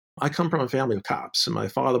I come from a family of cops. My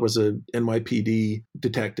father was a NYPD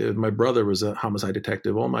detective. My brother was a homicide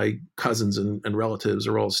detective. All my cousins and relatives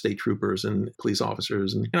are all state troopers and police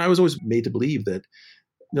officers. And I was always made to believe that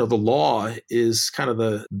the law is kind of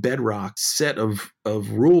the bedrock set of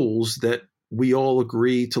rules that we all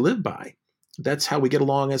agree to live by. That's how we get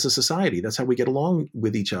along as a society. That's how we get along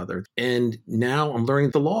with each other. And now I'm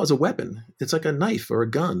learning the law is a weapon. It's like a knife or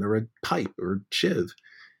a gun or a pipe or a shiv.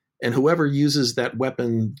 And whoever uses that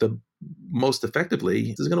weapon the most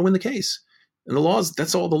effectively is going to win the case. And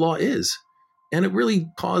that's all the law is. And it really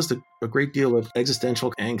caused a great deal of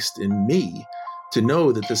existential angst in me to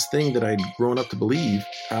know that this thing that I'd grown up to believe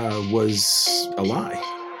was a lie.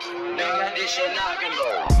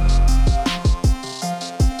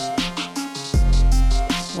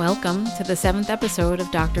 Welcome to the 7th episode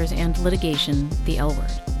of Doctors and Litigation, The L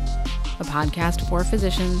Word, a podcast for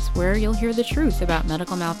physicians where you'll hear the truth about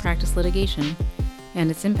medical malpractice litigation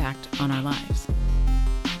and its impact on our lives.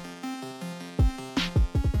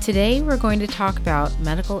 Today, we're going to talk about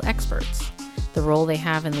medical experts, the role they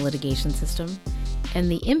have in the litigation system, and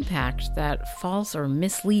the impact that false or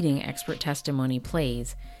misleading expert testimony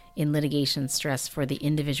plays in litigation stress for the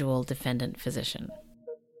individual defendant physician.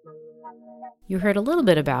 You heard a little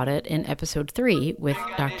bit about it in episode 3 with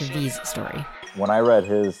Dr. V's story. When I read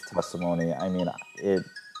his testimony, it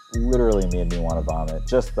literally made me want to vomit.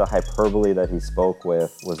 Just the hyperbole that he spoke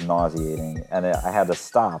with was nauseating, and I had to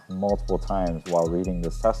stop multiple times while reading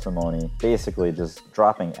this testimony, basically just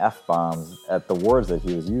dropping F-bombs at the words that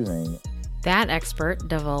he was using. That expert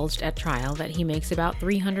divulged at trial that he makes about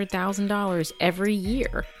 $300,000 every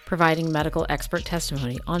year providing medical expert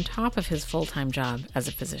testimony on top of his full-time job as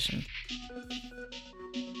a physician.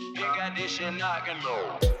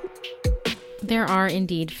 There are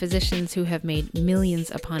indeed physicians who have made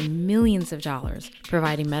millions upon millions of dollars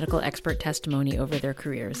providing medical expert testimony over their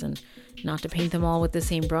careers, and not to paint them all with the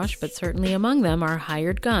same brush, but certainly among them are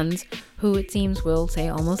hired guns who, it seems, will say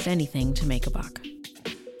almost anything to make a buck.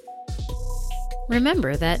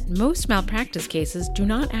 Remember that most malpractice cases do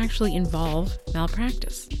not actually involve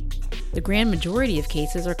malpractice. The grand majority of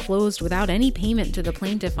cases are closed without any payment to the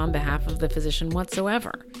plaintiff on behalf of the physician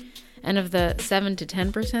whatsoever. And of the 7 to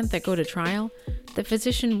 10% that go to trial, the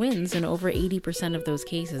physician wins in over 80% of those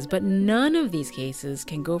cases. But none of these cases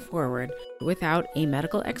can go forward without a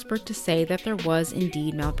medical expert to say that there was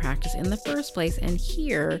indeed malpractice in the first place. And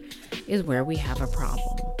here is where we have a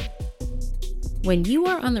problem. When you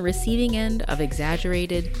are on the receiving end of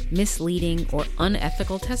exaggerated, misleading, or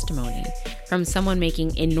unethical testimony from someone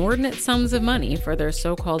making inordinate sums of money for their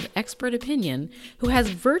so-called expert opinion who has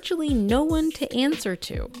virtually no one to answer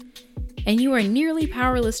to, and you are nearly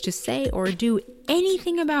powerless to say or do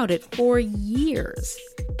anything about it for years,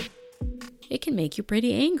 it can make you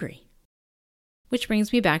pretty angry. Which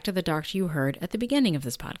brings me back to the doctor you heard at the beginning of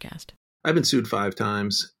this podcast. I've been sued 5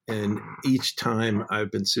 times, and each time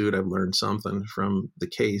I've been sued, I've learned something from the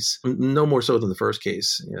case. No more so than the first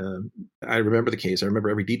case. I remember the case. I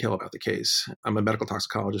remember every detail about the case. I'm a medical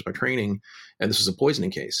toxicologist by training, and this was a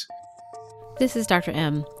poisoning case. This is Dr.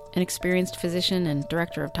 M, an experienced physician and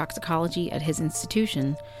director of toxicology at his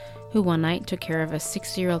institution, who one night took care of a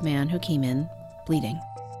 60-year-old man who came in bleeding.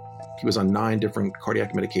 He was on 9 different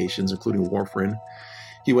cardiac medications, including warfarin.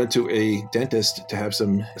 He went to a dentist to have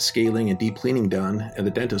some scaling and deep cleaning done, and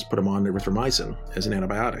the dentist put him on erythromycin as an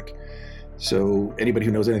antibiotic. So anybody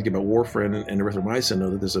who knows anything about warfarin and erythromycin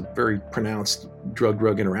know that there's a very pronounced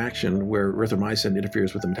drug-drug interaction where erythromycin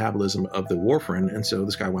interferes with the metabolism of the warfarin, and so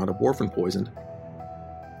this guy wound up warfarin poisoned.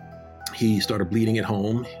 He started bleeding at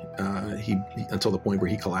home until the point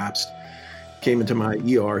where he collapsed. Came into my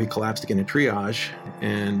ER, he collapsed again in triage,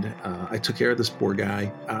 and I took care of this poor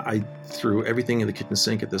guy. I threw everything in the kitchen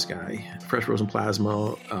sink at this guy. Fresh frozen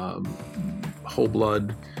plasma, whole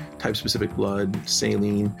blood, type-specific blood,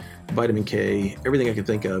 saline, vitamin K, everything I could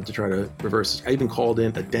think of to try to reverse this. I even called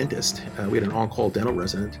in a dentist. We had an on-call dental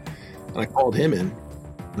resident, and I called him in.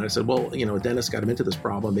 And I said, well, a dentist got him into this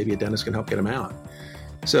problem. Maybe a dentist can help get him out.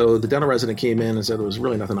 So the dental resident came in and said there was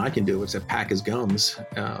really nothing I can do except pack his gums,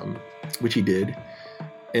 which he did.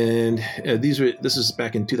 And this is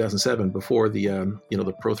back in 2007, before the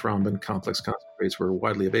the prothrombin complex concentrates were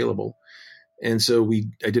widely available. And so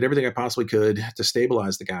I did everything I possibly could to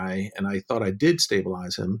stabilize the guy, and I thought I did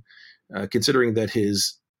stabilize him, considering that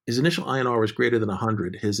his initial INR was greater than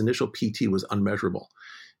 100. His initial PT was unmeasurable.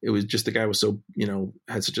 It was just the guy was so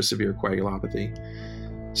had such a severe coagulopathy.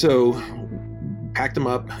 So packed him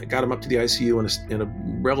up, got him up to the ICU in a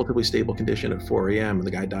relatively stable condition at 4 a.m. and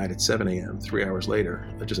the guy died at 7 a.m., 3 hours later,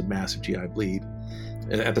 just a massive GI bleed.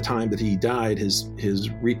 At the time that he died, his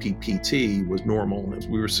repeat PT was normal.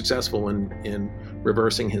 We were successful in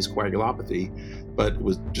reversing his coagulopathy, but it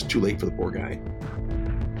was just too late for the poor guy.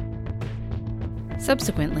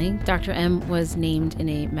 Subsequently, Dr. M was named in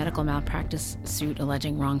a medical malpractice suit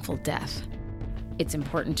alleging wrongful death. It's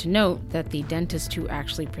important to note that the dentist who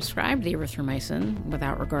actually prescribed the erythromycin,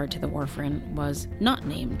 without regard to the warfarin, was not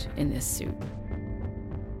named in this suit.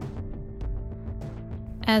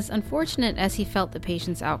 As unfortunate as he felt the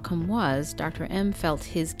patient's outcome was, Dr. M felt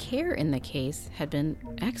his care in the case had been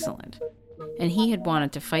excellent, and he had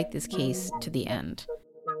wanted to fight this case to the end.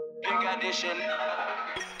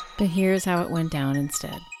 But here's how it went down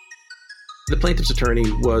instead. The plaintiff's attorney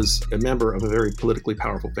was a member of a very politically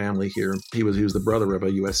powerful family here. He was the brother of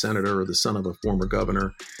a U.S. senator or the son of a former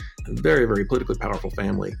governor. A very, very politically powerful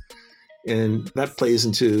family. And that plays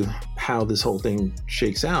into how this whole thing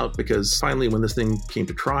shakes out, because finally when this thing came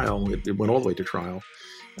to trial, it went all the way to trial.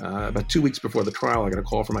 About 2 weeks before the trial, I got a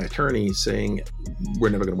call from my attorney saying, we're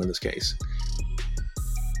never going to win this case.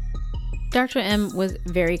 Dr. M was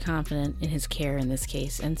very confident in his care in this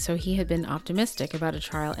case, and so he had been optimistic about a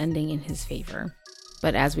trial ending in his favor.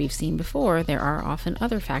 But as we've seen before, there are often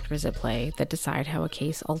other factors at play that decide how a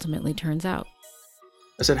case ultimately turns out.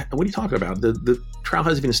 I said, what are you talking about? The trial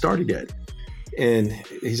hasn't even started yet. And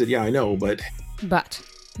he said, yeah, I know, but... But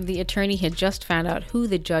the attorney had just found out who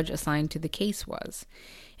the judge assigned to the case was,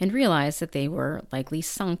 and realized that they were likely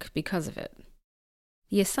sunk because of it.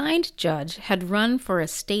 The assigned judge had run for a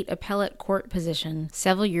state appellate court position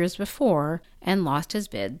several years before and lost his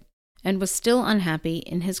bid, and was still unhappy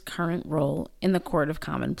in his current role in the Court of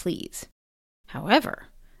Common Pleas. However,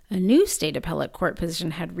 a new state appellate court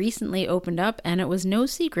position had recently opened up, and it was no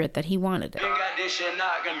secret that he wanted it.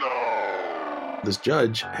 This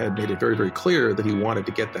judge had made it very, very clear that he wanted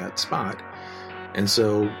to get that spot. And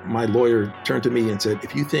so my lawyer turned to me and said,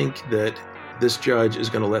 if you think that this judge is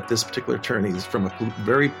going to let this particular attorney from a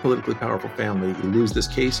very politically powerful family lose this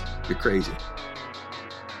case, you're crazy.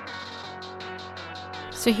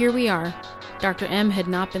 So here we are. Dr. M had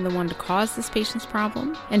not been the one to cause this patient's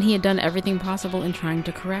problem, and he had done everything possible in trying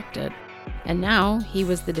to correct it. And now he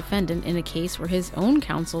was the defendant in a case where his own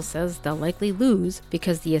counsel says they'll likely lose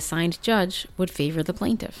because the assigned judge would favor the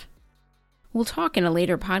plaintiff. We'll talk in a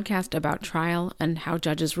later podcast about trial and how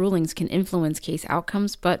judges' rulings can influence case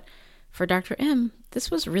outcomes, but for Dr. M,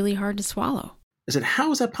 this was really hard to swallow. I said,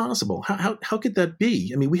 how is that possible? How could that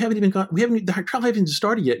be? I mean, the trial hasn't even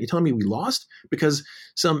started yet. You're telling me we lost because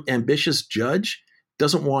some ambitious judge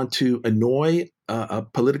doesn't want to annoy a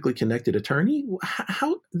politically connected attorney?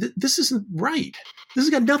 This isn't right. This has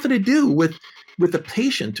got nothing to do with the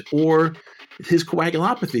patient or his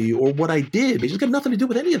coagulopathy or what I did. It's got nothing to do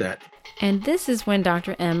with any of that. And this is when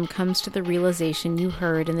Dr. M comes to the realization you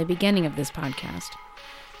heard in the beginning of this podcast,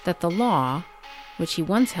 that the law, which he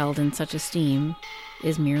once held in such esteem,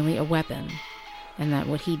 is merely a weapon, and that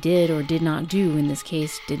what he did or did not do in this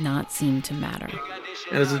case did not seem to matter.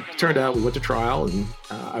 And as it turned out, we went to trial, and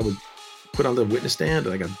I was put on the witness stand,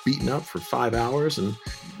 and I got beaten up for 5 hours, and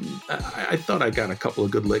I thought I got a couple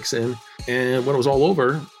of good licks in. And when it was all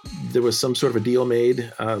over, there was some sort of a deal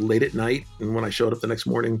made late at night, and when I showed up the next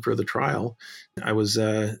morning for the trial, I was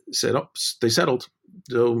said, oh, they settled,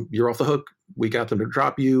 so you're off the hook. We got them to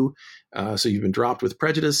drop you, so you've been dropped with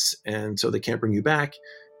prejudice, and so they can't bring you back,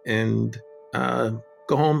 and go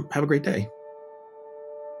home, have a great day.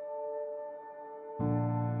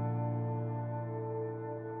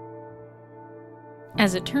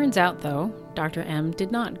 As it turns out, though, Dr. M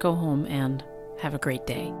did not go home and have a great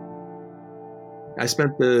day. I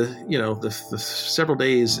spent the several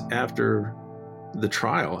days after the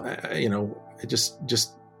trial,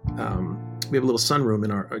 we have a little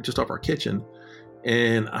sunroom just off our kitchen,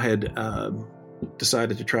 and I had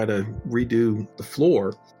decided to try to redo the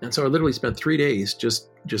floor, and so I literally spent 3 days just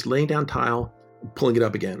laying down tile, pulling it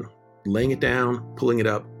up again, laying it down, pulling it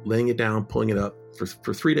up, laying it down, pulling it up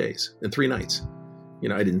for 3 days and 3 nights.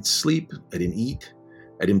 I didn't sleep, I didn't eat,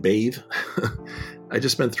 I didn't bathe. I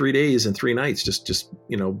just spent 3 days and 3 nights just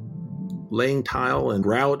laying tile and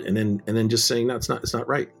grout, and then just saying, no, it's not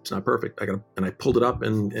right, it's not perfect. And I pulled it up,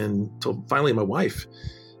 and until finally my wife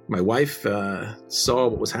saw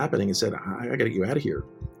what was happening and said, I got to get you out of here.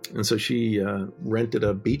 And so she rented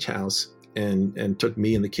a beach house and took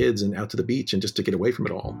me and the kids and out to the beach, and just to get away from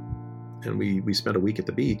it all. And we spent a week at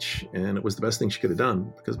the beach, and it was the best thing she could have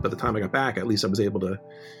done, because by the time I got back, at least I was able to,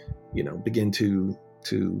 begin to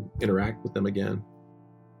interact with them again.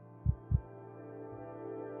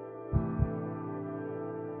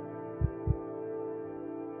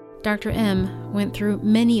 Dr. M went through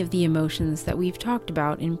many of the emotions that we've talked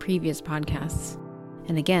about in previous podcasts.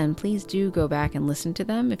 And again, please do go back and listen to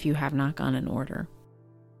them if you have not gone in order.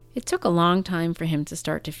 It took a long time for him to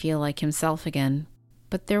start to feel like himself again,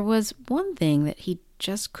 but there was one thing that he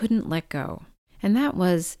just couldn't let go, and that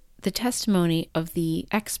was the testimony of the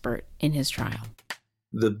expert in his trial.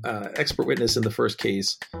 The expert witness in the first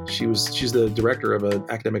case, she's the director of an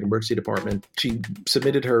academic emergency department. She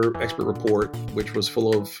submitted her expert report, which was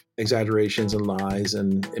full of exaggerations and lies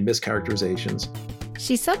and mischaracterizations.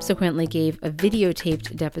 She subsequently gave a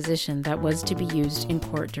videotaped deposition that was to be used in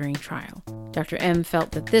court during trial. Dr. M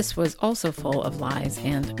felt that this was also full of lies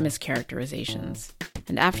and mischaracterizations.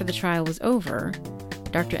 And after the trial was over,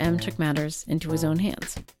 Dr. M took matters into his own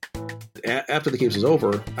hands. After the case was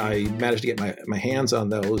over, I managed to get my hands on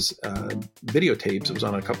those videotapes. It was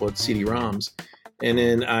on a couple of CD-ROMs. And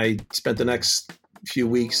then I spent the next few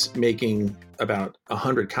weeks making about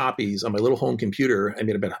 100 copies on my little home computer. I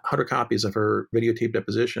made about 100 copies of her videotape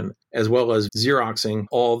deposition, as well as Xeroxing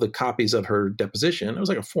all the copies of her deposition. It was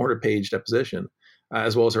like a 400-page deposition,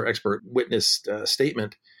 as well as her expert witness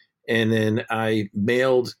statement. And then I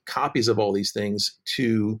mailed copies of all these things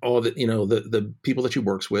to all the people that she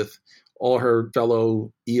works with, all her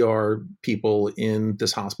fellow ER people in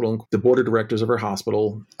this hospital, the board of directors of her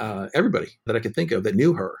hospital, everybody that I could think of that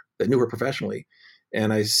knew her professionally.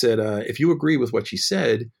 And I said, if you agree with what she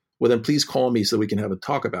said, well, then please call me so we can have a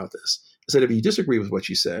talk about this. I said, if you disagree with what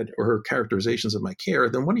she said or her characterizations of my care,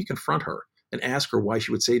 then why don't you confront her and ask her why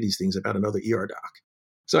she would say these things about another ER doc?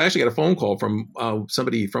 So I actually got a phone call from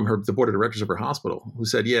somebody from the board of directors of her hospital who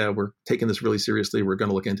said, yeah, we're taking this really seriously. We're going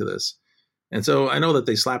to look into this. And so I know that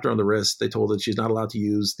they slapped her on the wrist. They told her that she's not allowed to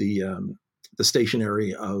use the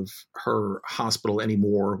stationery of her hospital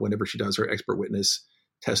anymore whenever she does her expert witness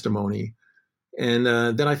testimony. And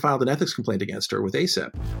then I filed an ethics complaint against her with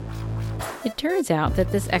ACEP. It turns out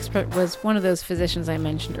that this expert was one of those physicians I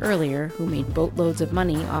mentioned earlier who made boatloads of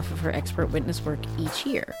money off of her expert witness work each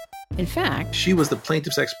year. In fact, she was the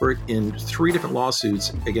plaintiff's expert in 3 different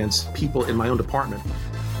lawsuits against people in my own department.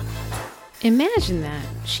 Imagine that.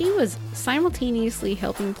 She was simultaneously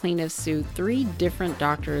helping plaintiffs sue 3 different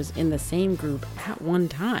doctors in the same group at one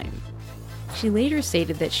time. She later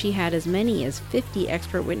stated that she had as many as 50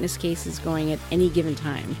 expert witness cases going at any given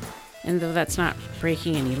time. And though that's not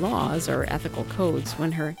breaking any laws or ethical codes,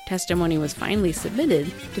 when her testimony was finally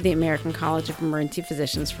submitted to the American College of Emergency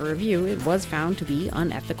Physicians for review, it was found to be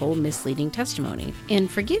unethical, misleading testimony. And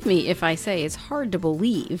forgive me if I say it's hard to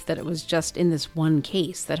believe that it was just in this one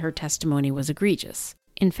case that her testimony was egregious.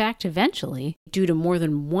 In fact, eventually, due to more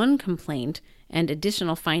than one complaint and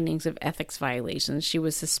additional findings of ethics violations, she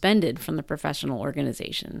was suspended from the professional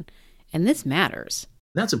organization. And this matters.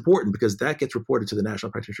 That's important because that gets reported to the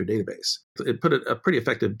National Practitioner Database. It put a pretty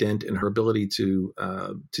effective dent in her ability to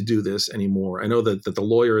do this anymore. I know that the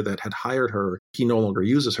lawyer that had hired her, he no longer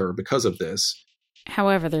uses her because of this.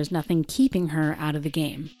 However, there's nothing keeping her out of the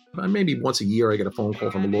game. Maybe once a year I get a phone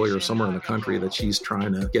call from a lawyer somewhere in the country that she's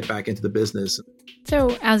trying to get back into the business.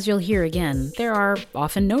 So, as you'll hear again, there are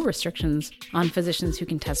often no restrictions on physicians who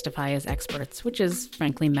can testify as experts, which is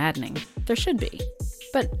frankly maddening. There should be.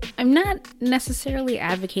 But I'm not necessarily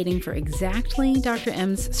advocating for exactly Dr.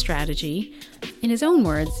 M's strategy. In his own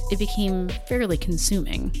words, it became fairly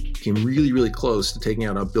consuming. Came really, really close to taking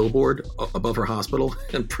out a billboard above her hospital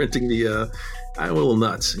and printing I'm a little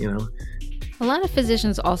nuts, you know. A lot of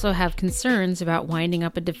physicians also have concerns about winding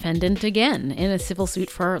up a defendant again in a civil suit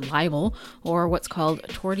for libel or what's called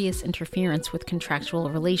tortious interference with contractual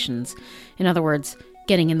relations. In other words,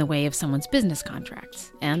 getting in the way of someone's business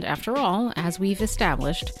contracts. And after all, as we've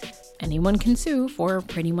established, anyone can sue for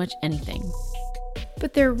pretty much anything.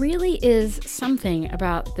 But there really is something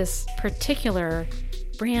about this particular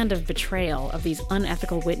brand of betrayal of these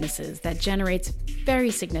unethical witnesses that generates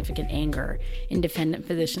very significant anger in defendant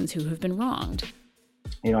physicians who have been wronged.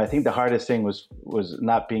 You know, I think the hardest thing was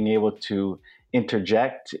not being able to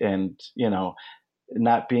interject and,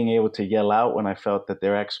 not being able to yell out when I felt that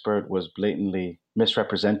their expert was blatantly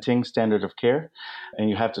misrepresenting standard of care. And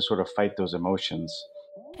you have to sort of fight those emotions.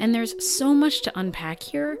 And there's so much to unpack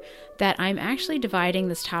here that I'm actually dividing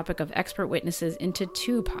this topic of expert witnesses into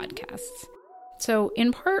 2 podcasts. So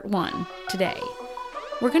in part 1 today,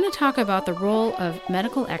 we're going to talk about the role of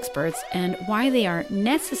medical experts and why they are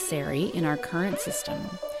necessary in our current system,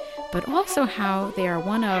 but also how they are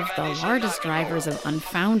one of the largest drivers of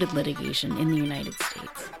unfounded litigation in the United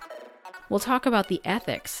States. We'll talk about the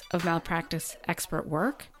ethics of malpractice expert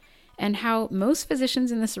work and how most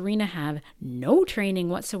physicians in this arena have no training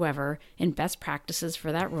whatsoever in best practices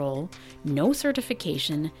for that role, no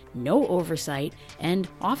certification, no oversight, and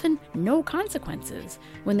often no consequences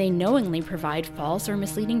when they knowingly provide false or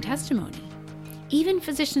misleading testimony. Even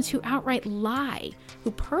physicians who outright lie,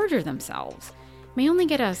 who perjure themselves, may only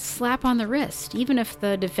get a slap on the wrist, even if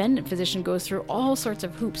the defendant physician goes through all sorts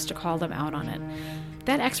of hoops to call them out on it.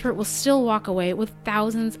 That expert will still walk away with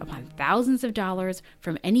thousands upon thousands of dollars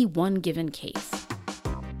from any one given case.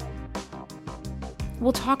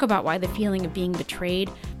 We'll talk about why the feeling of being betrayed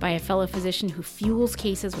by a fellow physician who fuels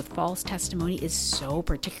cases with false testimony is so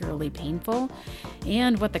particularly painful,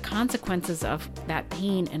 and what the consequences of that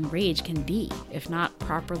pain and rage can be if not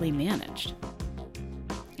properly managed.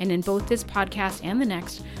 And in both this podcast and the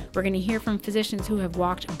next, we're going to hear from physicians who have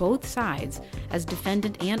walked both sides as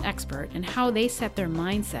defendant and expert and how they set their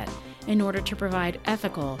mindset in order to provide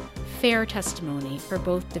ethical, fair testimony for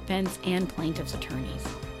both defense and plaintiff's attorneys.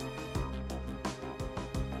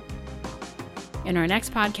 In our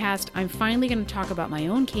next podcast, I'm finally going to talk about my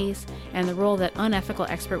own case and the role that unethical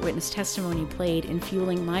expert witness testimony played in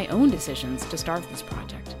fueling my own decisions to start this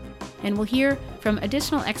project. And we'll hear from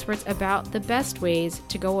additional experts about the best ways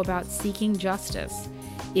to go about seeking justice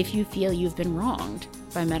if you feel you've been wronged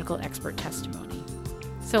by medical expert testimony.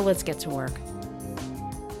 So let's get to work.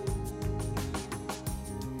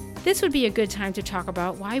 This would be a good time to talk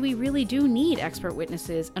about why we really do need expert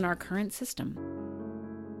witnesses in our current system.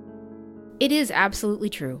 It is absolutely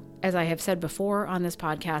true, as I have said before on this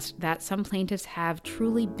podcast, that some plaintiffs have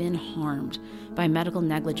truly been harmed by medical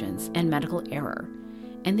negligence and medical error,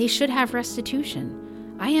 and they should have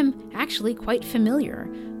restitution. I am actually quite familiar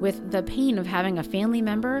with the pain of having a family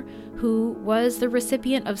member who was the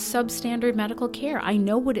recipient of substandard medical care. I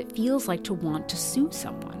know what it feels like to want to sue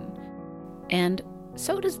someone. And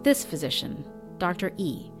so does this physician, Dr.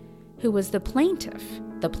 E, who was the plaintiff,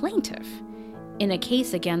 in a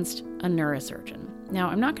case against a neurosurgeon. Now,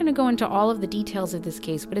 I'm not going to go into all of the details of this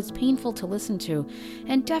case, but it's painful to listen to,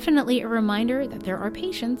 and definitely a reminder that there are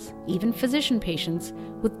patients, even physician patients,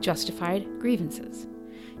 with justified grievances.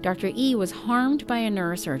 Dr. E was harmed by a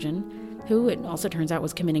neurosurgeon, who it also turns out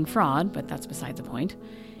was committing fraud, but that's beside the point.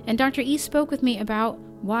 And Dr. E spoke with me about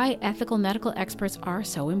why ethical medical experts are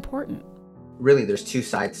so important. Really, there's two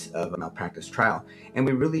sides of a malpractice trial, and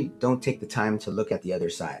we really don't take the time to look at the other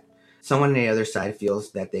side. Someone on the other side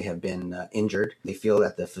feels that they have been injured. They feel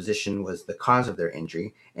that the physician was the cause of their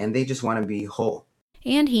injury, and they just want to be whole.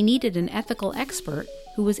 And he needed an ethical expert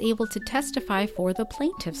who was able to testify for the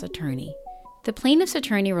plaintiff's attorney. The plaintiff's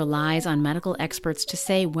attorney relies on medical experts to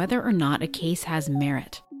say whether or not a case has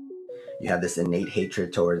merit. You have this innate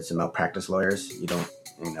hatred towards malpractice lawyers.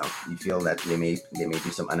 You feel that they may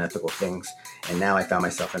do some unethical things. And now I found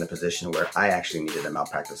myself in a position where I actually needed a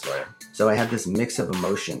malpractice lawyer. So I had this mix of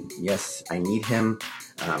emotion. Yes, I need him.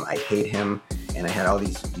 I hate him. And I had all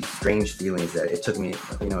these strange feelings that it took me,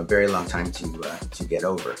 a very long time to get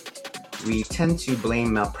over. We tend to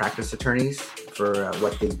blame malpractice attorneys for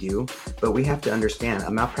what they do, but we have to understand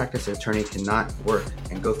a malpractice attorney cannot work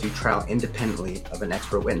and go through trial independently of an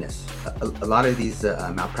expert witness. A lot of these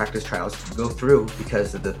malpractice trials go through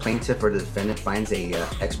because the plaintiff or the defendant finds a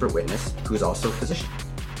expert witness who's also a physician.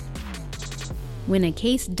 When a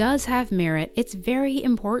case does have merit, it's very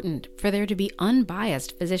important for there to be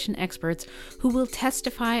unbiased physician experts who will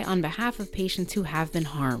testify on behalf of patients who have been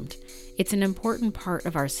harmed. It's an important part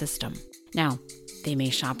of our system. Now, they may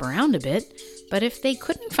shop around a bit, but if they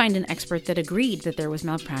couldn't find an expert that agreed that there was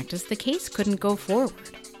malpractice, the case couldn't go forward.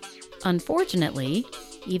 Unfortunately,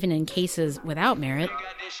 even in cases without merit,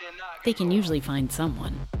 they can usually find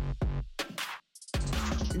someone.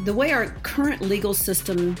 The way our current legal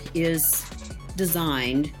system is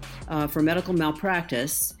designed for medical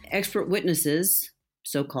malpractice, expert witnesses,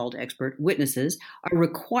 so-called expert witnesses, are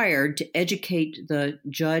required to educate the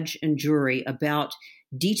judge and jury about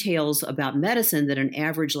details about medicine that an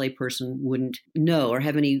average layperson wouldn't know or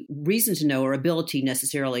have any reason to know or ability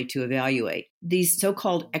necessarily to evaluate. These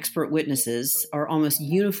so-called expert witnesses are almost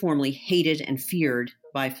uniformly hated and feared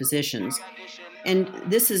by physicians. And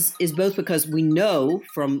this is both because we know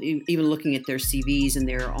from even looking at their CVs and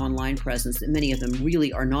their online presence that many of them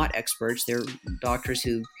really are not experts. They're doctors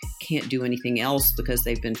who can't do anything else because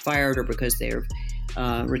they've been fired or because they're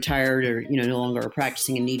retired or no longer are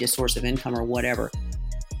practicing and need a source of income or whatever.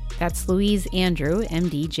 That's Louise Andrew,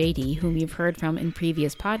 MD, JD, whom you've heard from in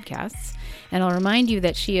previous podcasts. And I'll remind you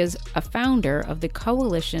that she is a founder of the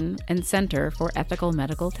Coalition and Center for Ethical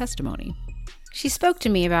Medical Testimony. She spoke to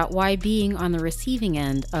me about why being on the receiving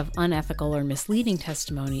end of unethical or misleading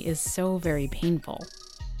testimony is so very painful.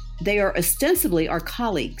 They are ostensibly our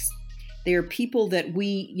colleagues. They are people that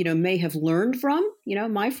we, may have learned from.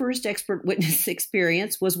 My first expert witness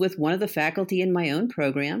experience was with one of the faculty in my own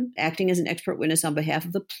program, acting as an expert witness on behalf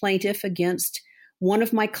of the plaintiff against one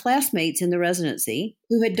of my classmates in the residency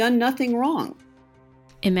who had done nothing wrong.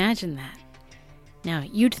 Imagine that. Now,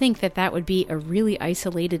 you'd think that that would be a really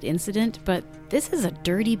isolated incident, but this is a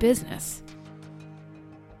dirty business.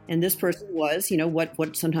 And this person was,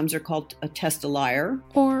 what sometimes are called a test-a-liar.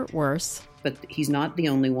 Or worse. But he's not the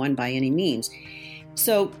only one by any means.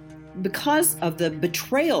 So because of the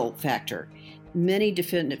betrayal factor, many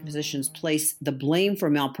defendant physicians place the blame for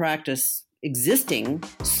malpractice existing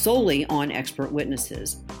solely on expert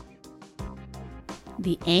witnesses.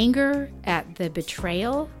 The anger at the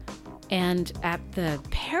betrayal and at the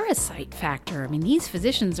parasite factor. I mean, these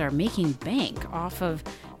physicians are making bank off of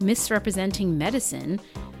misrepresenting medicine,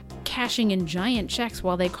 cashing in giant checks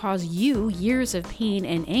while they cause you years of pain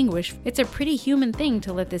and anguish. It's a pretty human thing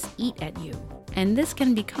to let this eat at you. And this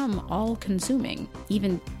can become all-consuming,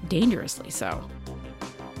 even dangerously so.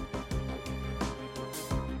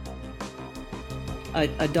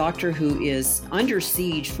 A doctor who is under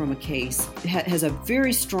siege from a case has a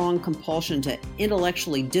very strong compulsion to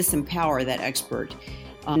intellectually disempower that expert.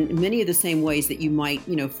 In many of the same ways that you might,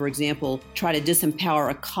 for example, try to disempower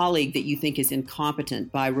a colleague that you think is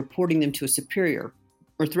incompetent by reporting them to a superior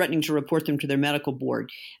or threatening to report them to their medical board,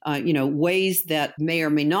 ways that may or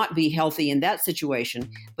may not be healthy in that situation,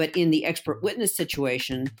 but in the expert witness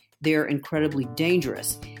situation, they're incredibly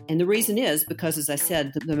dangerous. And the reason is because, as I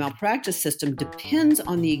said, the malpractice system depends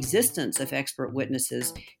on the existence of expert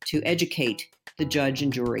witnesses to educate the judge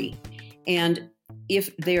and jury. And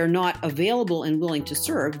if they are not available and willing to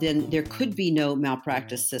serve, then there could be no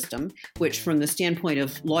malpractice system, which from the standpoint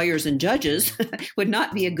of lawyers and judges would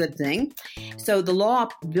not be a good thing. So the law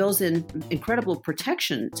builds in incredible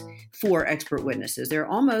protections for expert witnesses. They're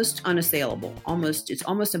almost unassailable. It's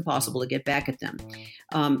almost impossible to get back at them.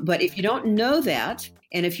 But if you don't know that,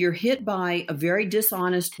 and if you're hit by a very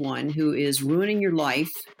dishonest one who is ruining your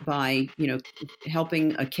life by,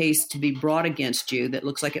 helping a case to be brought against you that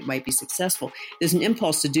looks like it might be successful, there's an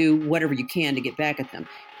impulse to do whatever you can to get back at them.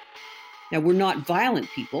 Now, we're not violent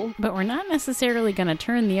people. But we're not necessarily going to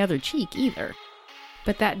turn the other cheek either.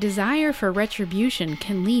 But that desire for retribution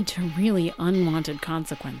can lead to really unwanted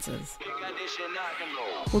consequences.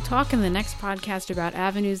 We'll talk in the next podcast about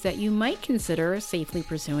avenues that you might consider safely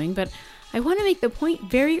pursuing, but I want to make the point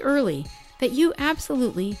very early that you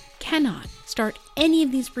absolutely cannot start any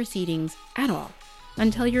of these proceedings at all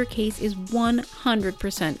until your case is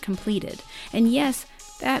 100% completed. And yes,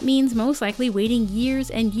 that means most likely waiting years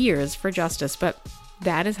and years for justice, but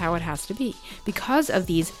that is how it has to be because of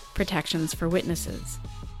these protections for witnesses.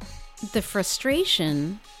 The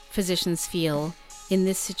frustration physicians feel in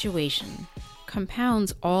this situation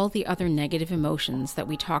compounds all the other negative emotions that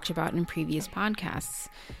we talked about in previous podcasts,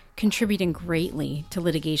 contributing greatly to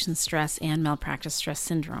litigation stress and malpractice stress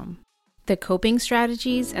syndrome. The coping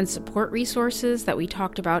strategies and support resources that we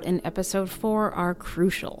talked about in episode 4 are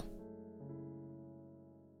crucial.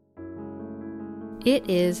 It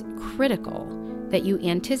is critical that you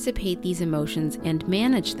anticipate these emotions and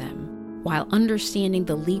manage them while understanding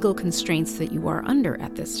the legal constraints that you are under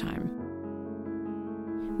at this time.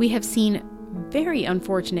 We have seen very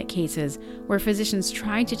unfortunate cases where physicians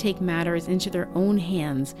try to take matters into their own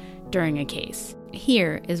hands during a case.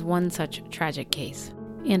 Here is one such tragic case.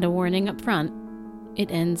 And a warning up front,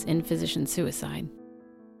 it ends in physician suicide.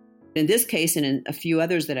 In this case, and in a few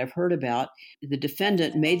others that I've heard about, the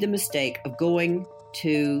defendant made the mistake of going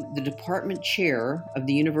to the department chair of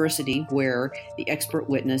the university where the expert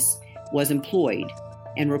witness was employed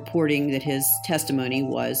and reporting that his testimony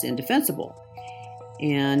was indefensible.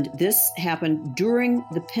 And this happened during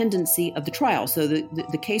the pendency of the trial. So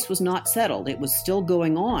the case was not settled. It was still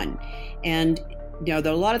going on. And there are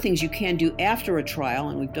a lot of things you can do after a trial,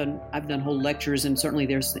 and I've done whole lectures, and certainly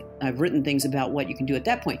I've written things about what you can do at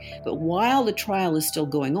that point. But while the trial is still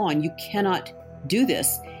going on, you cannot do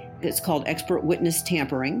this. It's called expert witness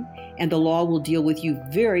tampering, and the law will deal with you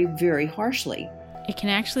very, very harshly. It can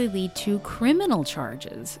actually lead to criminal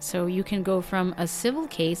charges. So you can go from a civil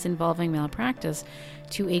case involving malpractice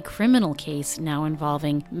to a criminal case now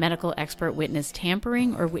involving medical expert witness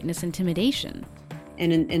tampering or witness intimidation.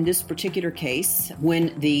 And in this particular case,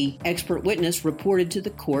 when the expert witness reported to the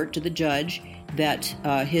court, to the judge, that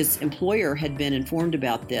his employer had been informed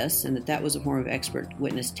about this and that was a form of expert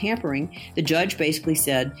witness tampering, the judge basically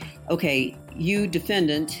said, okay, you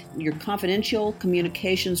defendant, your confidential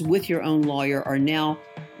communications with your own lawyer are now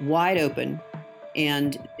wide open,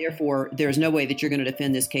 and therefore there's no way that you're going to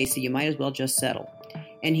defend this case, so you might as well just settle.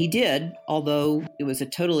 And he did, although it was a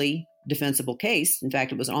totally defensible case. In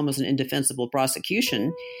fact, it was almost an indefensible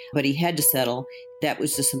prosecution, but he had to settle. That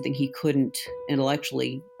was just something he couldn't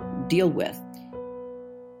intellectually deal with.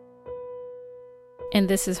 And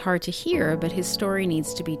this is hard to hear, but his story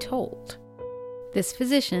needs to be told. This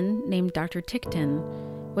physician, named Dr. Ticktin,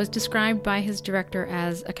 was described by his director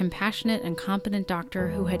as a compassionate and competent doctor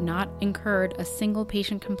who had not incurred a single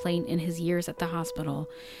patient complaint in his years at the hospital,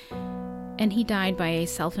 and he died by a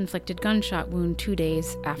self-inflicted gunshot wound 2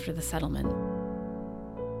 days after the settlement.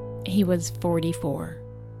 He was 44.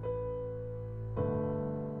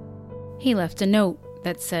 He left a note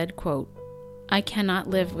that said, quote, "I cannot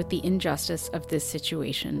live with the injustice of this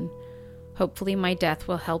situation. Hopefully my death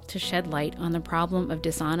will help to shed light on the problem of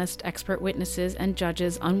dishonest expert witnesses and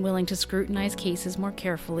judges unwilling to scrutinize cases more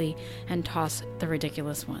carefully and toss the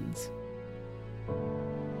ridiculous ones."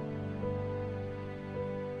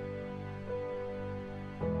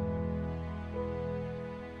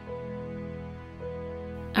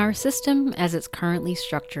 Our system, as it's currently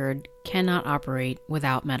structured, cannot operate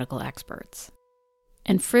without medical experts.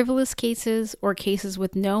 And frivolous cases or cases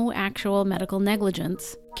with no actual medical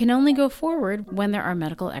negligence can only go forward when there are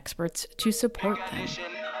medical experts to support them.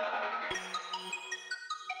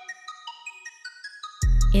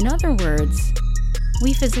 In other words,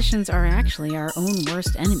 we physicians are actually our own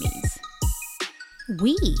worst enemies.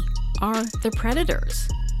 We are the predators,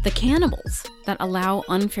 the cannibals that allow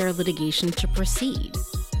unfair litigation to proceed.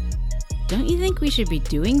 Don't you think we should be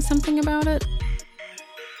doing something about it?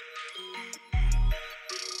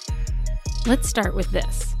 Let's start with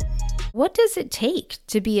this. What does it take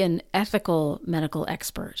to be an ethical medical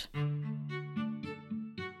expert?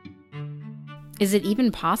 Is it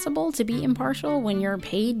even possible to be impartial when you're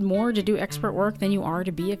paid more to do expert work than you are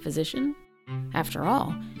to be a physician? After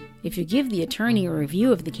all, if you give the attorney a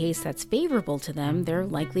review of the case that's favorable to them, they're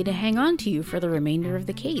likely to hang on to you for the remainder of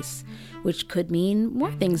the case, which could mean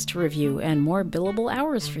more things to review and more billable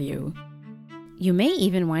hours for you. You may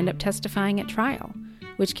even wind up testifying at trial,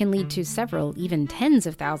 which can lead to several, even tens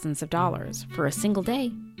of thousands of dollars for a single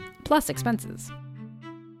day, plus expenses.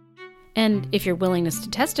 And if your willingness to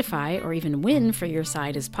testify or even win for your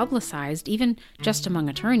side is publicized, even just among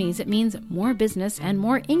attorneys, it means more business and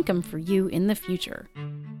more income for you in the future.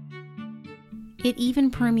 It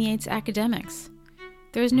even permeates academics.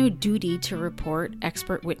 There's no duty to report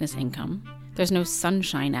expert witness income. There's no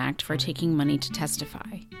Sunshine Act for taking money to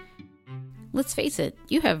testify. Let's face it,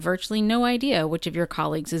 you have virtually no idea which of your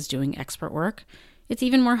colleagues is doing expert work. It's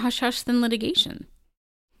even more hush-hush than litigation.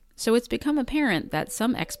 So it's become apparent that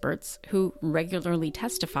some experts who regularly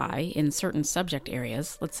testify in certain subject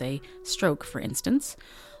areas, let's say stroke for instance,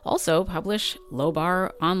 also publish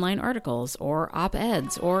low-bar online articles or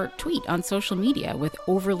op-eds or tweet on social media with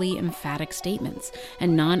overly emphatic statements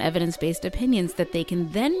and non-evidence-based opinions that they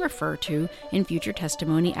can then refer to in future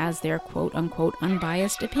testimony as their quote-unquote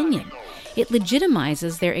unbiased opinion. It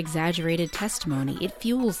legitimizes their exaggerated testimony. It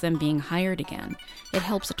fuels them being hired again. It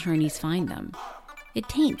helps attorneys find them. It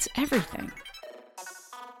taints everything.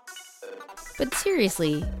 But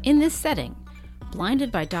seriously, in this setting,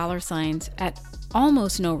 blinded by dollar signs at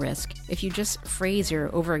almost no risk if you just phrase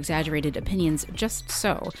your over-exaggerated opinions just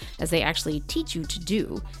so, as they actually teach you to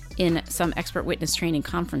do in some expert witness training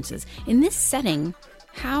conferences. In this setting,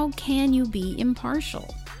 how can you be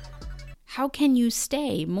impartial? How can you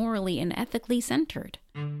stay morally and ethically centered?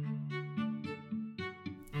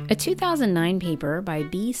 A 2009 paper by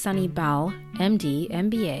B. Sunny Bal, MD,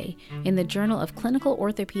 MBA, in the Journal of Clinical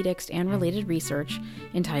Orthopedics and Related Research,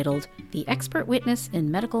 entitled The Expert Witness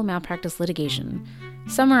in Medical Malpractice Litigation,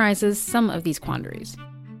 summarizes some of these quandaries.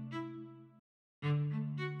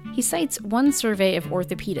 He cites one survey of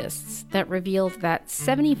orthopedists that revealed that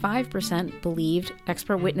 75% believed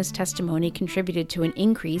expert witness testimony contributed to an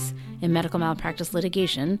increase in medical malpractice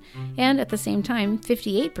litigation, and at the same time,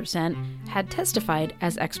 58% had testified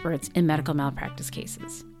as experts in medical malpractice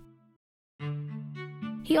cases.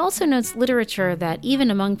 He also notes literature that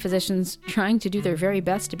even among physicians trying to do their very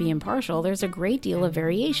best to be impartial, there's a great deal of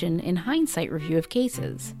variation in hindsight review of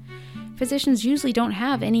cases. Physicians usually don't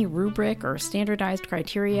have any rubric or standardized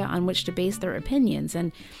criteria on which to base their opinions,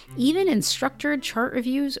 and even in structured chart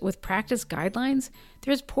reviews with practice guidelines,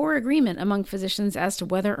 there's poor agreement among physicians as to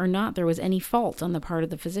whether or not there was any fault on the part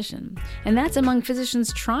of the physician. And that's among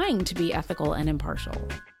physicians trying to be ethical and impartial.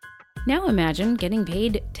 Now imagine getting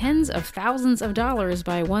paid tens of thousands of dollars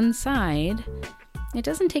by one side. It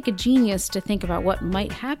doesn't take a genius to think about what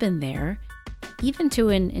might happen there, even to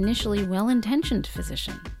an initially well-intentioned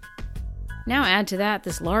physician. Now add to that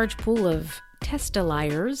this large pool of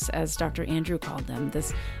testaliers, as Dr. Andrew called them,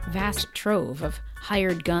 this vast trove of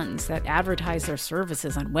hired guns that advertise their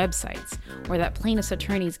services on websites, or that plaintiffs'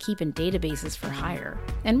 attorneys keep in databases for hire.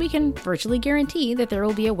 And we can virtually guarantee that there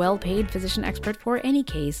will be a well-paid physician expert for any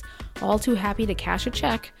case, all too happy to cash a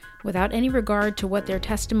check without any regard to what their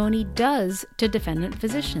testimony does to defendant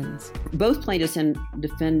physicians. Both plaintiffs and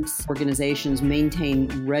defense organizations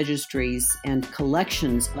maintain registries and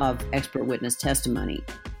collections of expert witness testimony.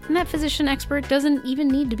 And that physician expert doesn't even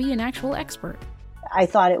need to be an actual expert. I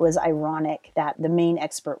thought it was ironic that the main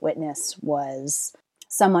expert witness was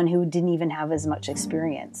someone who didn't even have as much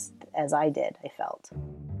experience as I did, I felt.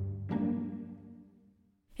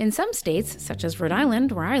 In some states, such as Rhode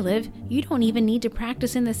Island, where I live, you don't even need to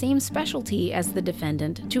practice in the same specialty as the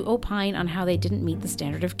defendant to opine on how they didn't meet the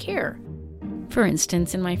standard of care. For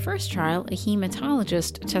instance, in my first trial, a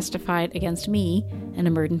hematologist testified against me, an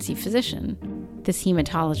emergency physician. This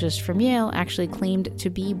hematologist from Yale actually claimed to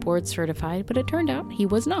be board certified, but it turned out he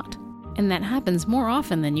was not. And that happens more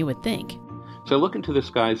often than you would think. So I looked into this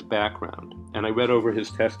guy's background, and I read over his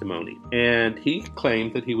testimony, and he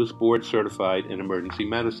claimed that he was board certified in emergency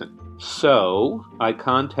medicine. So I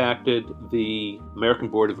contacted the American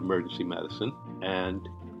Board of Emergency Medicine, and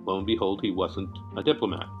lo and behold, he wasn't a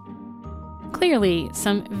diplomat. Clearly,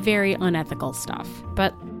 some very unethical stuff.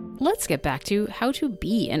 But let's get back to how to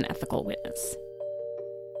be an ethical witness.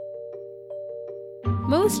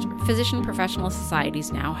 Most physician professional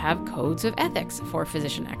societies now have codes of ethics for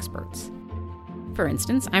physician experts. For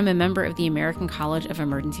instance, I'm a member of the American College of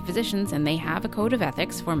Emergency Physicians, and they have a code of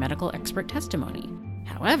ethics for medical expert testimony.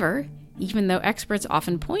 However, even though experts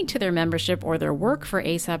often point to their membership or their work for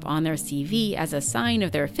ACEP on their CV as a sign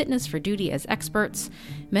of their fitness for duty as experts,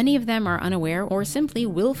 many of them are unaware or simply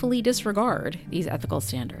willfully disregard these ethical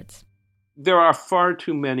standards. There are far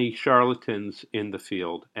too many charlatans in the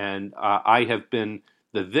field, and I have been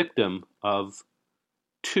the victim of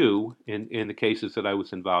two in the cases that I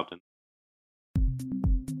was involved in.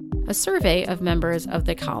 A survey of members of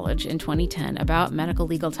the college in 2010 about medical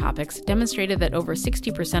legal topics demonstrated that over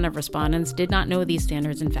 60% of respondents did not know these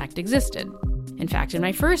standards in fact existed. In fact, in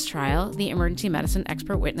my first trial, the emergency medicine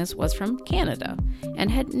expert witness was from Canada and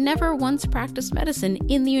had never once practiced medicine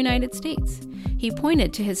in the United States. He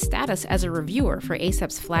pointed to his status as a reviewer for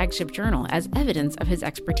ACEP's flagship journal as evidence of his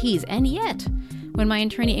expertise, and yet, when my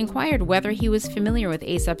attorney inquired whether he was familiar with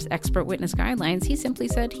ACEP's expert witness guidelines, he simply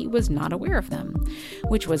said he was not aware of them,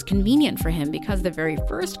 which was convenient for him because the very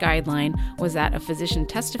first guideline was that a physician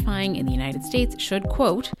testifying in the United States should,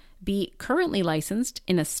 quote, be currently licensed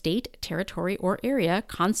in a state, territory, or area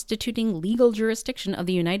constituting legal jurisdiction of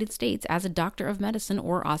the United States as a doctor of medicine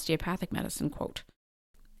or osteopathic medicine, quote.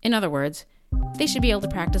 In other words, they should be able to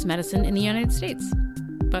practice medicine in the United States.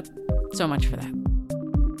 But so much for that.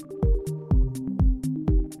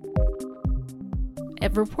 A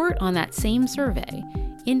report on that same survey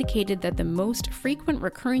indicated that the most frequent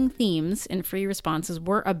recurring themes in free responses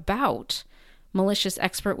were about malicious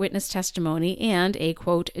expert witness testimony and a,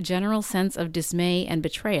 quote, general sense of dismay and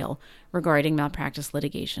betrayal regarding malpractice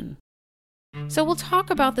litigation. So we'll talk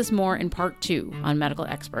about this more in part 2 on medical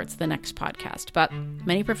experts, the next podcast, but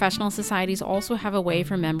many professional societies also have a way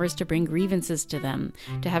for members to bring grievances to them,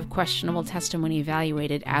 to have questionable testimony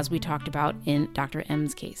evaluated, as we talked about in Dr.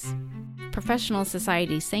 M's case. Professional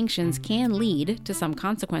society sanctions can lead to some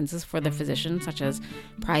consequences for the physician, such as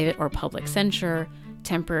private or public censure,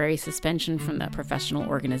 temporary suspension from the professional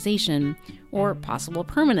organization, or possible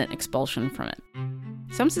permanent expulsion from it.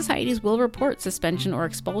 Some societies will report suspension or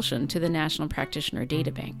expulsion to the National Practitioner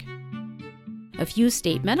Databank. A few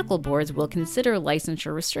state medical boards will consider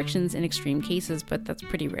licensure restrictions in extreme cases, but that's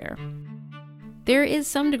pretty rare. There is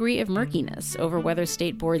some degree of murkiness over whether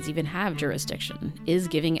state boards even have jurisdiction. Is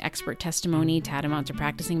giving expert testimony tantamount to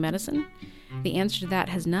practicing medicine? The answer to that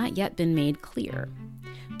has not yet been made clear.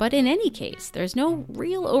 But in any case, there's no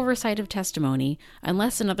real oversight of testimony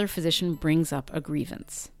unless another physician brings up a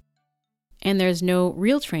grievance. And there's no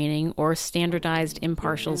real training or standardized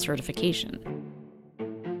impartial certification.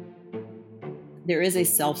 There is a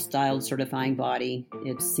self-styled certifying body.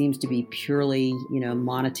 It seems to be purely,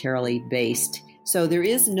 monetarily based. So there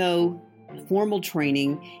is no formal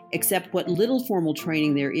training, except what little formal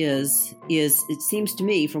training there is, it seems to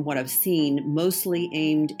me, from what I've seen, mostly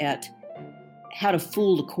aimed at how to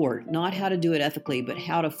fool the court, not how to do it ethically, but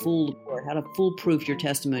how to fool the court, how to foolproof your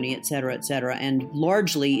testimony, et cetera, and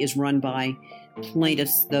largely is run by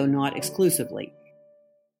plaintiffs, though not exclusively.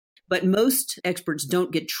 But most experts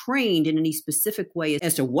don't get trained in any specific way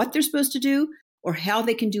as to what they're supposed to do or how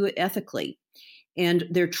they can do it ethically. And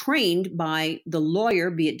they're trained by the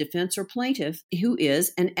lawyer, be it defense or plaintiff, who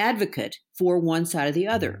is an advocate for one side or the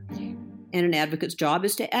other. And an advocate's job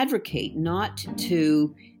is to advocate, not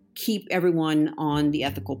to keep everyone on the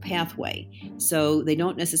ethical pathway. So they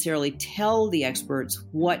don't necessarily tell the experts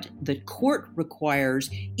what the court requires.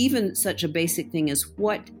 Even such a basic thing as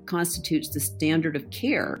what constitutes the standard of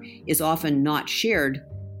care is often not shared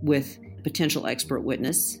with potential expert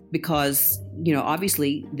witness because,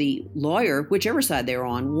 obviously the lawyer, whichever side they're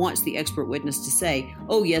on, wants the expert witness to say,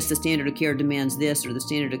 oh, yes, the standard of care demands this, or the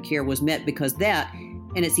standard of care was met because that.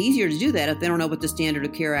 And it's easier to do that if they don't know what the standard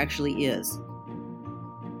of care actually is.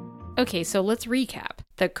 Okay, so let's recap.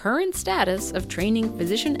 The current status of training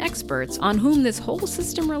physician experts on whom this whole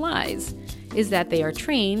system relies is that they are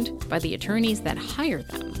trained by the attorneys that hire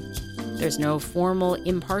them. There's no formal,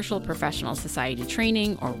 impartial professional society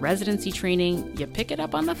training or residency training. You pick it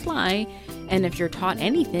up on the fly, and if you're taught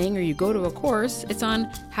anything or you go to a course, it's on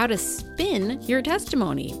how to spin your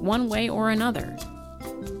testimony one way or another.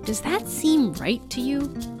 Does that seem right to you?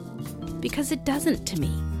 Because it doesn't to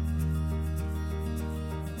me.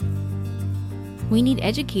 We need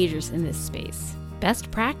educators in this space,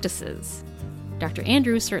 best practices. Dr.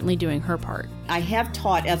 Andrews certainly doing her part. I have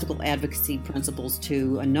taught ethical advocacy principles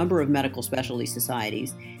to a number of medical specialty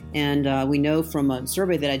societies, and we know from a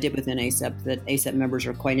survey that I did within ACEP that ACEP members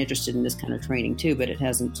are quite interested in this kind of training too, but it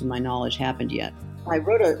hasn't, to my knowledge, happened yet. I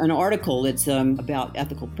wrote an article that's about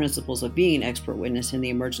ethical principles of being an expert witness in the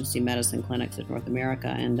emergency medicine clinics of North America,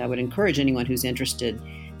 and I would encourage anyone who's interested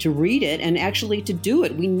to read it and actually to do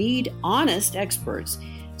it. We need honest experts.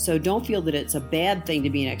 So don't feel that it's a bad thing to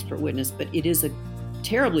be an expert witness, but it is a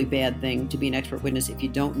terribly bad thing to be an expert witness if you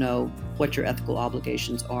don't know what your ethical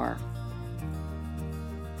obligations are.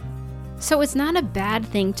 So it's not a bad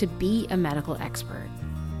thing to be a medical expert.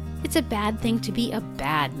 It's a bad thing to be a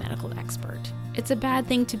bad medical expert. It's a bad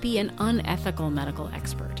thing to be an unethical medical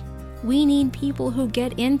expert. We need people who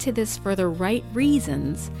get into this for the right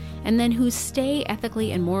reasons and then who stay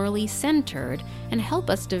ethically and morally centered and help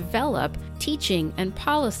us develop teaching and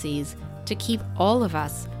policies to keep all of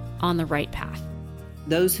us on the right path.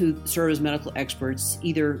 Those who serve as medical experts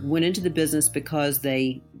either went into the business because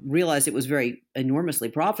they realized it was very enormously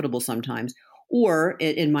profitable sometimes, or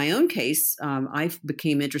in my own case, I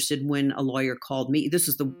became interested when a lawyer called me. This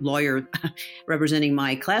is the lawyer representing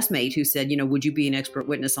my classmate who said, would you be an expert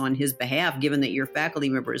witness on his behalf, given that your faculty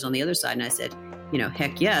member is on the other side? And I said,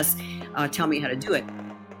 heck yes. Tell me how to do it.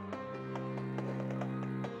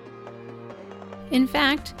 In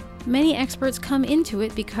fact, many experts come into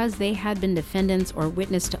it because they had been defendants or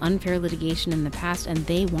witness to unfair litigation in the past and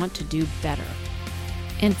they want to do better.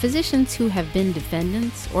 And physicians who have been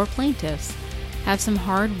defendants or plaintiffs have some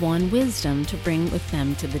hard-won wisdom to bring with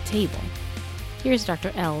them to the table. Here's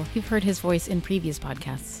Dr. L. You've heard his voice in previous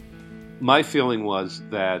podcasts. My feeling was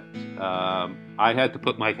that I had to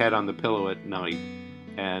put my head on the pillow at night,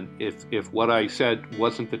 and if what I said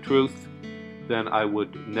wasn't the truth, then I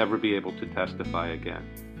would never be able to testify again.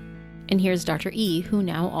 And here's Dr. E., who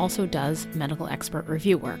now also does medical expert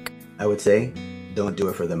review work. I would say, don't do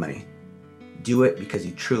it for the money. Do it because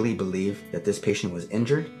you truly believe that this patient was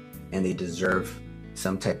injured and they deserve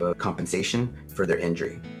some type of compensation for their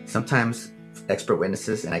injury. Sometimes expert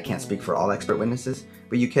witnesses, and I can't speak for all expert witnesses,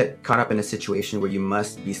 but you get caught up in a situation where you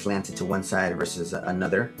must be slanted to one side versus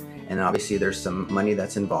another, and obviously there's some money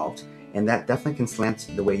that's involved, and that definitely can slant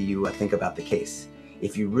the way you think about the case.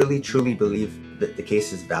 If you really truly believe that the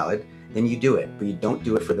case is valid, then you do it, but you don't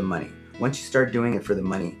do it for the money. Once you start doing it for the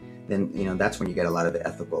money, then that's when you get a lot of the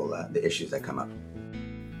ethical the issues that come up.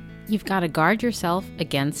 You've got to guard yourself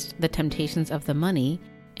against the temptations of the money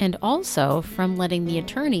and also from letting the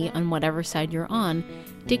attorney on whatever side you're on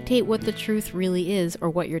dictate what the truth really is or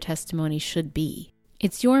what your testimony should be.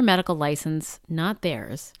 It's your medical license, not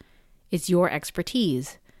theirs. It's your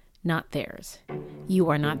expertise, not theirs. You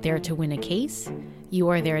are not there to win a case. You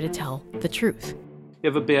are there to tell the truth. You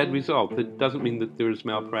have a bad result. That doesn't mean that there's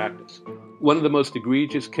malpractice. One of the most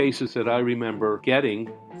egregious cases that I remember getting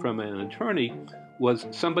from an attorney was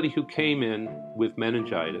somebody who came in with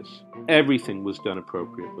meningitis. Everything was done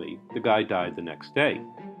appropriately. The guy died the next day.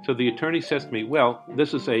 So the attorney says to me, well,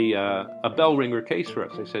 this is a bell ringer case for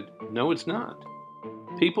us. I said, no, it's not.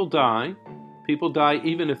 People die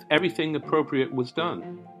even if everything appropriate was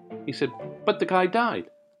done. He said, but the guy died.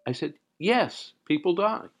 I said, yes, people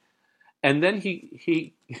die. And then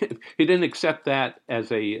he didn't accept that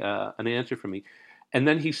as an answer from me. And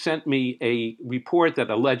then he sent me a report that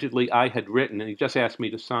allegedly I had written, and he just asked me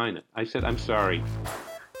to sign it. I said, I'm sorry,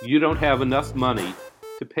 you don't have enough money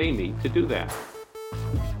to pay me to do that.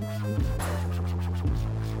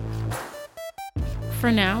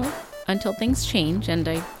 for now, until things change, and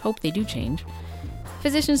I hope they do change,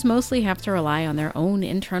 physicians mostly have to rely on their own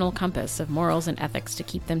internal compass of morals and ethics to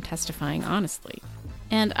keep them testifying honestly.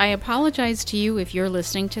 And I apologize to you if you're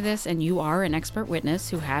listening to this and you are an expert witness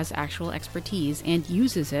who has actual expertise and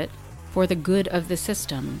uses it for the good of the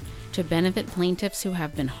system to benefit plaintiffs who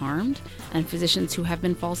have been harmed and physicians who have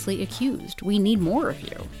been falsely accused. We need more of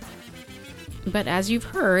you. But as you've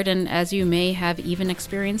heard, and as you may have even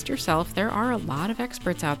experienced yourself, there are a lot of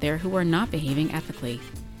experts out there who are not behaving ethically.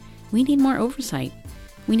 We need more oversight.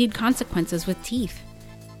 We need consequences with teeth.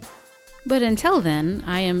 But until then,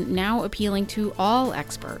 I am now appealing to all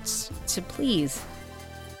experts to please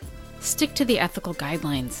stick to the ethical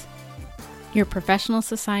guidelines. Your professional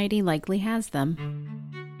society likely has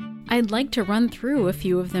them. I'd like to run through a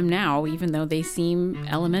few of them now, even though they seem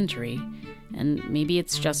elementary. And maybe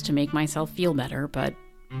it's just to make myself feel better, but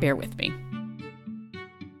bear with me.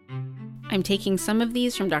 I'm taking some of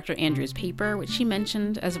these from Dr. Andrews' paper, which she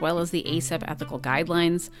mentioned, as well as the ACEP ethical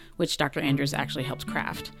guidelines, which Dr. Andrews actually helped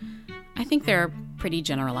craft. I think they're pretty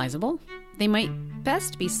generalizable. They might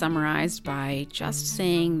best be summarized by just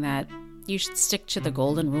saying that you should stick to the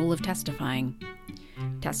golden rule of testifying.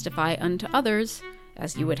 Testify unto others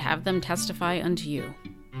as you would have them testify unto you.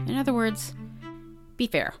 In other words, be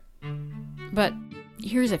fair. But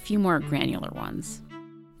here's a few more granular ones.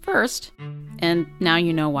 First, and now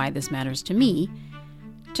you know why this matters to me,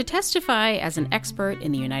 to testify as an expert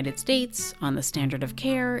in the United States on the standard of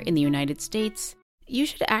care in the United States, you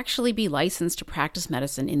should actually be licensed to practice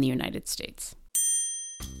medicine in the United States.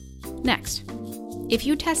 Next, if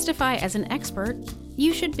you testify as an expert,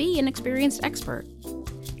 you should be an experienced expert.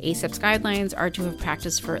 ACEP's guidelines are to have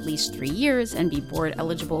practiced for at least 3 years and be board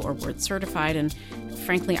eligible or board certified, and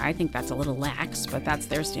frankly, I think that's a little lax, but that's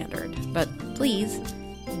their standard. But please,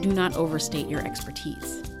 do not overstate your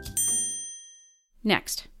expertise.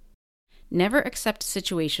 Next, never accept a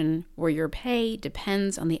situation where your pay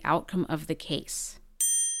depends on the outcome of the case.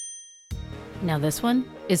 Now this one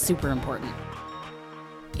is super important.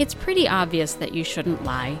 It's pretty obvious that you shouldn't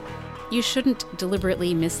lie, you shouldn't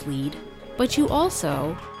deliberately mislead, but you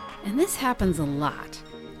also, and this happens a lot,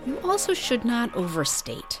 you also should not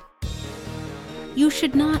overstate. You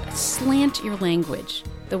should not slant your language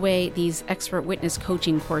the way these expert witness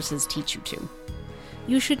coaching courses teach you to.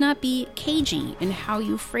 You should not be cagey in how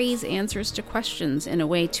you phrase answers to questions in a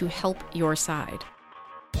way to help your side.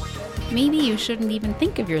 Maybe you shouldn't even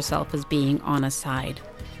think of yourself as being on a side.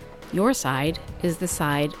 Your side is the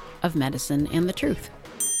side of medicine and the truth.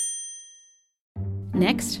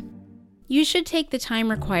 Next, you should take the time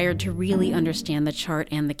required to really understand the chart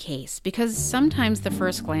and the case, because sometimes the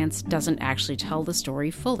first glance doesn't actually tell the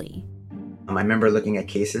story fully. I remember looking at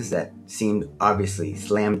cases that seemed obviously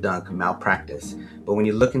slam dunk malpractice, but when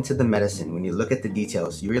you look into the medicine, when you look at the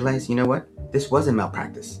details, you realize, you know what? This wasn't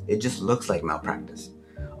malpractice. It just looks like malpractice.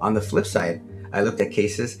 On the flip side, I looked at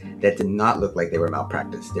cases that did not look like they were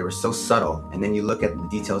malpractice. They were so subtle, and then you look at the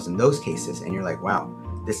details in those cases, and you're like, wow,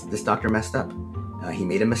 this doctor messed up. He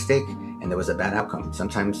made a mistake, and there was a bad outcome,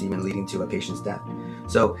 sometimes even leading to a patient's death.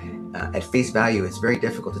 So at face value, it's very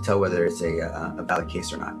difficult to tell whether it's a valid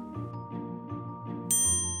case or not.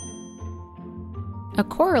 A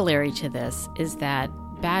corollary to this is that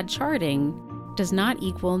bad charting does not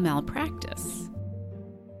equal malpractice.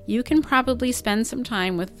 You can probably spend some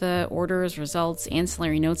time with the orders, results,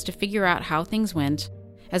 ancillary notes to figure out how things went,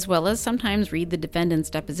 as well as sometimes read the defendant's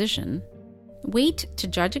deposition. Wait to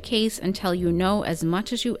judge a case until you know as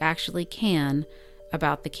much as you actually can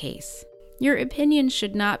about the case. Your opinion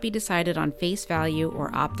should not be decided on face value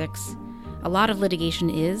or optics. A lot of litigation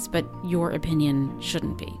is, but your opinion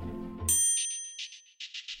shouldn't be.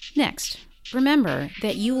 Next, remember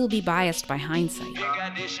that you will be biased by hindsight.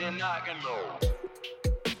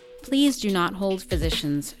 Please do not hold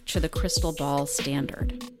physicians to the crystal ball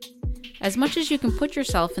standard. As much as you can put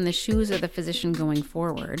yourself in the shoes of the physician going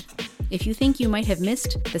forward, if you think you might have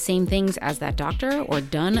missed the same things as that doctor or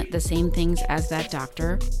done the same things as that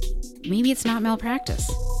doctor, maybe it's not malpractice.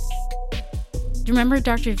 Do you remember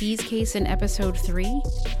Dr. V's case in episode 3?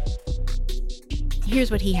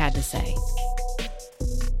 Here's what he had to say.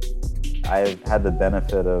 I've had the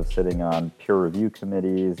benefit of sitting on peer review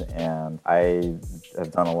committees, and I have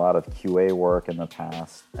done a lot of QA work in the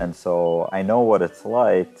past. And so I know what it's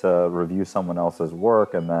like to review someone else's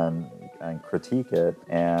work and critique it.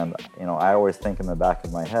 And, I always think in the back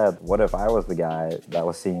of my head, what if I was the guy that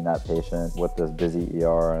was seeing that patient with this busy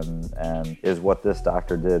ER, and is what this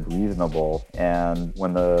doctor did reasonable? And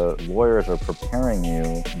when the lawyers are preparing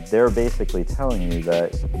you, they're basically telling you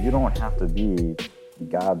that you don't have to be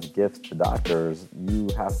God's gift to doctors, you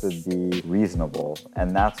have to be reasonable.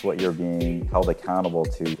 And that's what you're being held accountable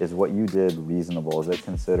to. Is what you did reasonable? Is it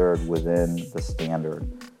considered within the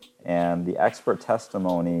standard? And the expert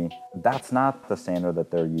testimony, that's not the standard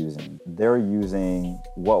that they're using. They're using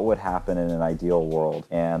what would happen in an ideal world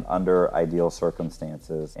and under ideal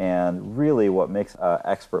circumstances. And really what makes an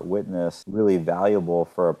expert witness really valuable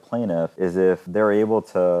for a plaintiff is if they're able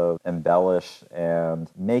to embellish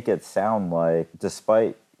and make it sound like,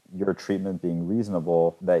 despite your treatment being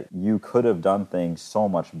reasonable, that you could have done things so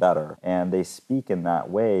much better. And they speak in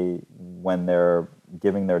that way when they're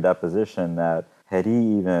giving their deposition, that had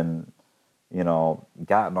he even,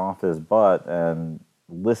 gotten off his butt and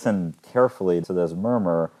listened carefully to this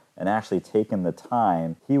murmur and actually taken the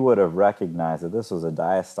time, he would have recognized that this was a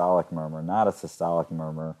diastolic murmur, not a systolic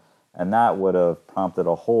murmur. And that would have prompted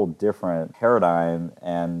a whole different paradigm,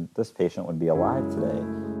 and this patient would be alive today.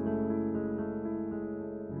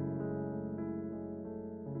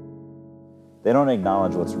 They don't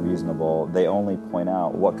acknowledge what's reasonable. They only point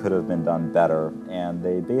out what could have been done better. And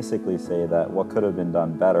they basically say that what could have been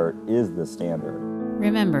done better is the standard.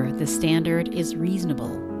 Remember, the standard is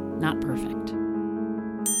reasonable, not perfect.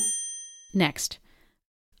 Next,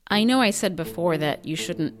 I know I said before that you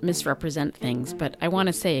shouldn't misrepresent things, but I want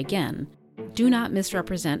to say again, do not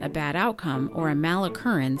misrepresent a bad outcome or a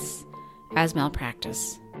malaccurrence as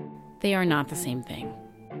malpractice. They are not the same thing.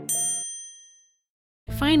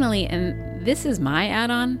 Finally, and this is my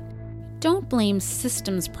add-on, don't blame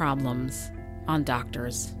systems problems on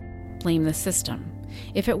doctors. Blame the system.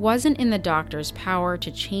 If it wasn't in the doctor's power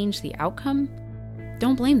to change the outcome,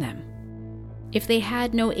 don't blame them. If they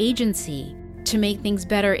had no agency to make things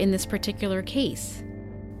better in this particular case,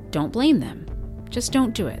 don't blame them. Just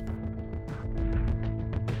don't do it.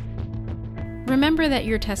 Remember that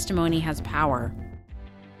your testimony has power,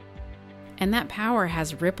 and that power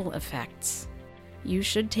has ripple effects. You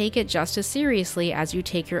should take it just as seriously as you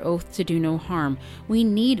take your oath to do no harm. We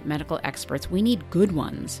need medical experts. We need good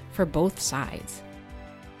ones for both sides.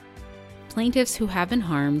 Plaintiffs who have been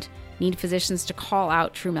harmed need physicians to call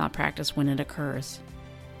out true malpractice when it occurs.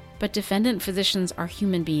 But defendant physicians are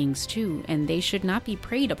human beings too, and they should not be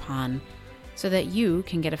preyed upon so that you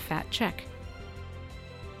can get a fat check.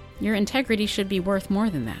 Your integrity should be worth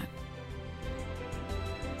more than that.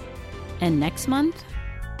 And next month,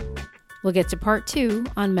 we'll get to part 2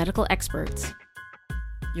 on medical experts.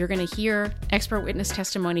 You're going to hear expert witness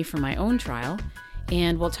testimony from my own trial,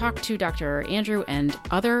 and we'll talk to Dr. Andrew and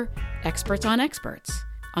other experts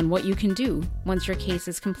on what you can do once your case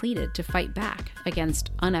is completed to fight back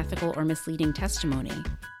against unethical or misleading testimony.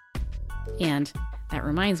 And that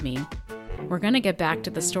reminds me, we're going to get back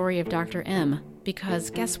to the story of Dr. M,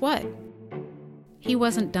 because guess what? He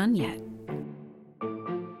wasn't done yet.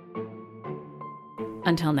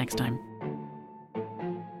 Until next time.